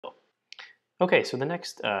Okay, so the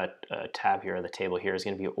next tab here, or the table here, is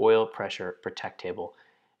going to be oil pressure protect table.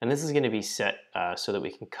 And this is going to be set so that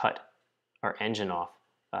we can cut our engine off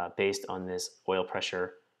based on this oil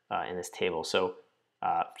pressure in this table. So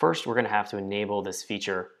first we're going to have to enable this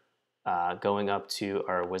feature going up to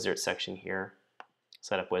our wizard section here,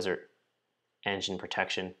 setup wizard, engine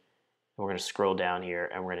protection. And we're going to scroll down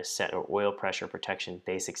here and we're going to set our oil pressure protection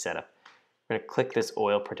basic setup. We're going to click this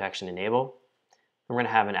oil protection enable. We're going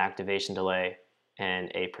to have an activation delay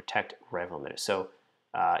and a protect rev limiter. So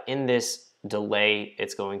in this delay,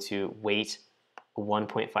 it's going to wait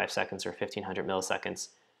 1.5 seconds or 1500 milliseconds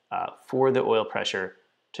for the oil pressure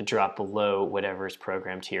to drop below whatever is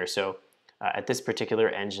programmed here. So at this particular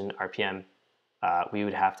engine RPM, we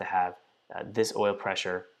would have to have this oil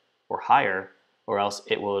pressure or higher, or else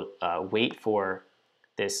it will wait for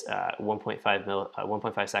this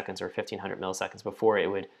 1.5 seconds or 1500 milliseconds before it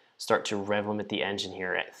would start to rev limit the engine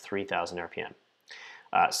here at 3000 RPM.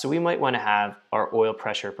 So we might want to have our oil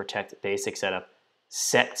pressure protect basic setup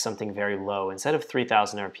set something very low. Instead of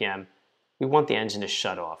 3000 RPM, we want the engine to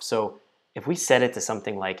shut off. So if we set it to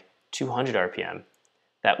something like 200 RPM,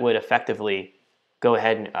 that would effectively go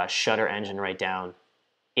ahead and shut our engine right down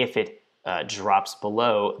if it drops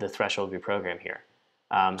below the threshold we program here.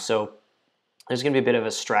 So there's going to be a bit of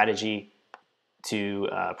a strategy to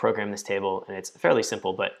program this table, and it's fairly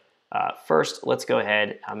simple, but first, let's go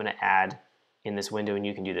ahead. I'm going to add in this window, and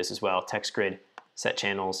you can do this as well, text grid, set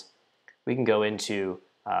channels. We can go into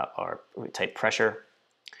type pressure,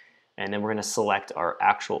 and then we're going to select our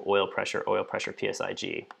actual oil pressure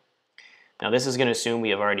PSIG. Now this is going to assume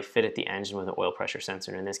we have already fitted the engine with an oil pressure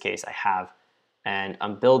sensor, and in this case I have, and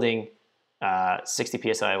I'm building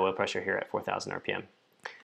 60 psi oil pressure here at 4000 RPM.